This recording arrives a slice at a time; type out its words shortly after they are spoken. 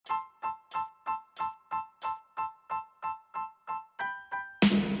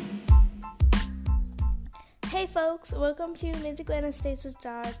Hey folks, welcome to Music Wednesdays with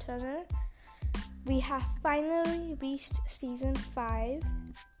Dara Turner. We have finally reached season 5,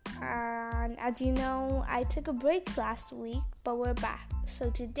 and as you know, I took a break last week, but we're back.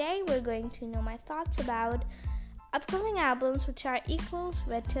 So today we're going to know my thoughts about upcoming albums, which are Equals,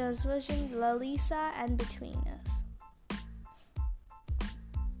 Red Taylor's Version, Lalisa, and Between Us.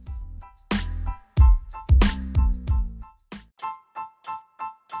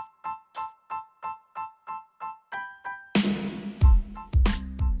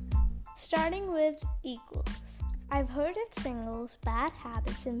 Starting with Equals. I've heard its singles, Bad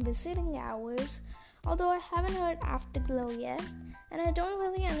Habits and Visiting Hours, although I haven't heard Afterglow yet, and I don't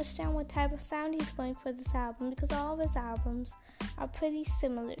really understand what type of sound he's going for this album because all of his albums are pretty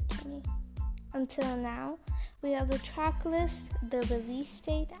similar to me. Until now, we have the track list, the release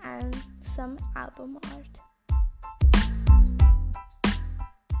date, and some album art.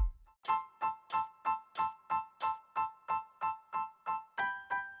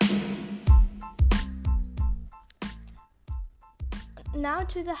 Now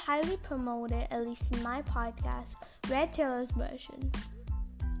to the highly promoted, at least in my podcast, Red Taylor's Version.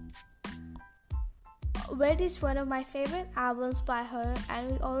 Red is one of my favorite albums by her,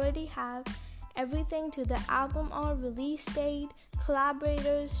 and we already have everything to the album art, release date,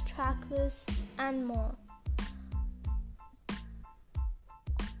 collaborators, track lists, and more.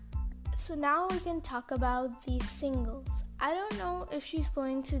 So now we can talk about the singles. I don't know if she's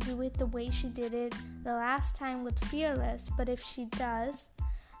going to do it the way she did it the last time with Fearless, but if she does,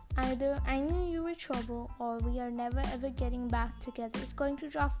 either I Knew You Were Trouble or We Are Never Ever Getting Back Together is going to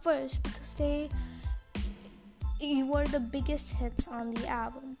drop first because you were the biggest hits on the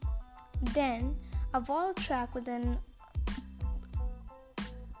album. Then, a vault track with an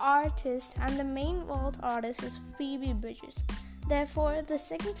artist, and the main vault artist is Phoebe Bridgers. Therefore, the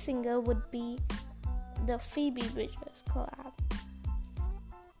second single would be the Phoebe Bridgers collab.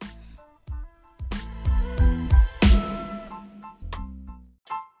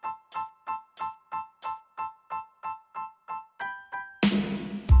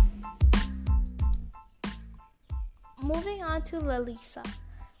 Moving on to Lalisa,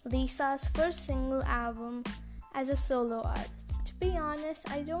 Lisa's first single album as a solo artist. To be honest,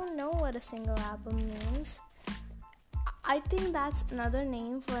 I don't know what a single album means. I think that's another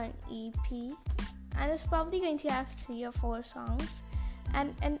name for an EP. And it's probably going to have 3 or 4 songs,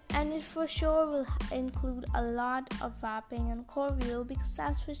 and it for sure will include a lot of rapping and choreo because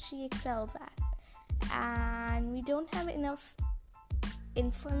that's what she excels at. And we don't have enough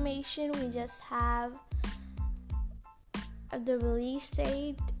information, we just have the release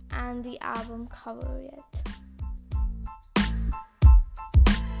date and the album cover yet.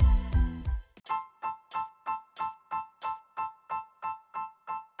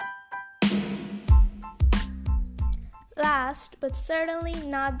 Last, but certainly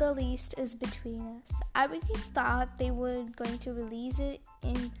not the least, is Between Us. I really thought they were going to release it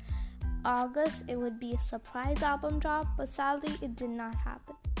in August. It would be a surprise album drop, but sadly it did not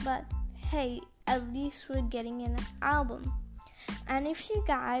happen. But hey, at least we're getting an album. And if you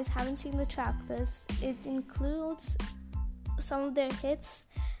guys haven't seen the track list, it includes some of their hits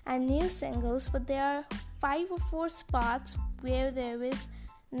and new singles, but there are 5 or 4 spots where there is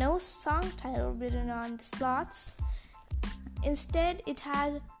no song title written on the slots. Instead, it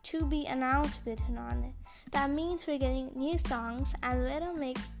has To Be Announced written on it. That means we're getting new songs, and Little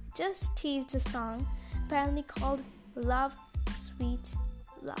Mix just teased a song apparently called Love, Sweet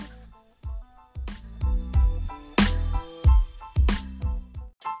Love.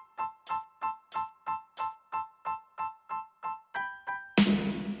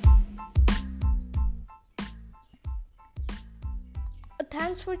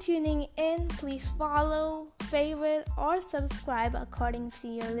 Thanks for tuning in. Please follow, favorite, or subscribe according to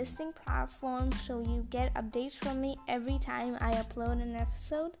your listening platform so you get updates from me every time I upload an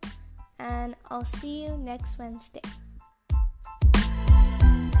episode. And I'll see you next Wednesday.